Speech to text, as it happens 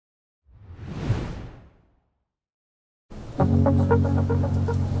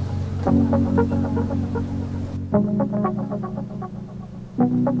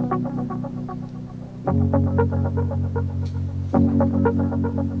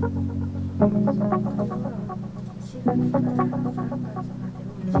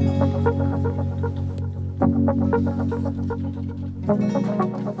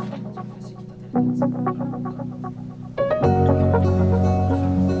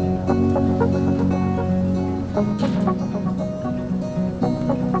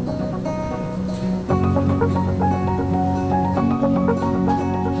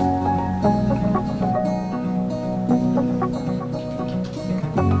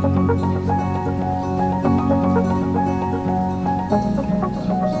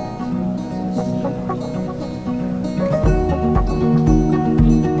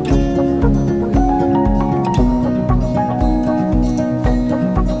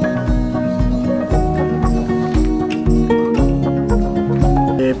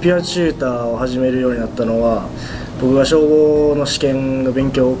ピアチューターを始めるようになったのは、僕が消防の試験の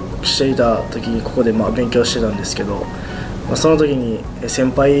勉強をしていた時にここで勉強してたんですけど、その時に先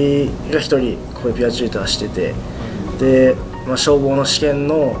輩が1人ここでピアチューターしてて、で、消防の試験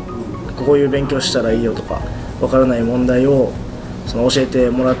のこういう勉強したらいいよとか分からない問題を教えて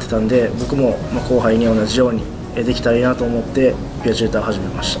もらってたんで、僕も後輩に同じようにできたらいいなと思ってピアチューターを始め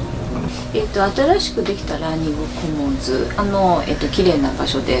ました。新しくできたラーニングコモンズ、綺麗な場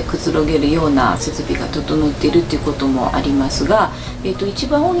所でくつろげるような設備が整っているということもありますが、一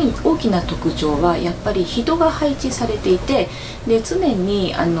番大きな特徴はやっぱり人が配置されていて、で常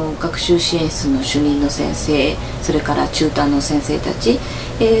に学習支援室の主任の先生、それからチューターの先生たち、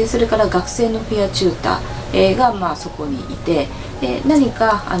それから学生のピアチューターがそこにいて、何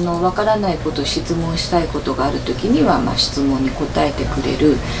かわからないこと、質問したいことがある時には質問に答えてくれ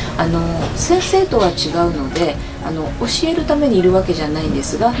る、先生とは違うので教えるためにいるわけじゃないんで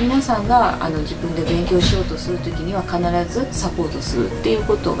すが、皆さんが自分で勉強しようとする時には必ずサポートするっていう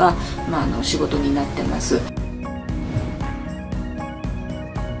ことが、仕事になってます。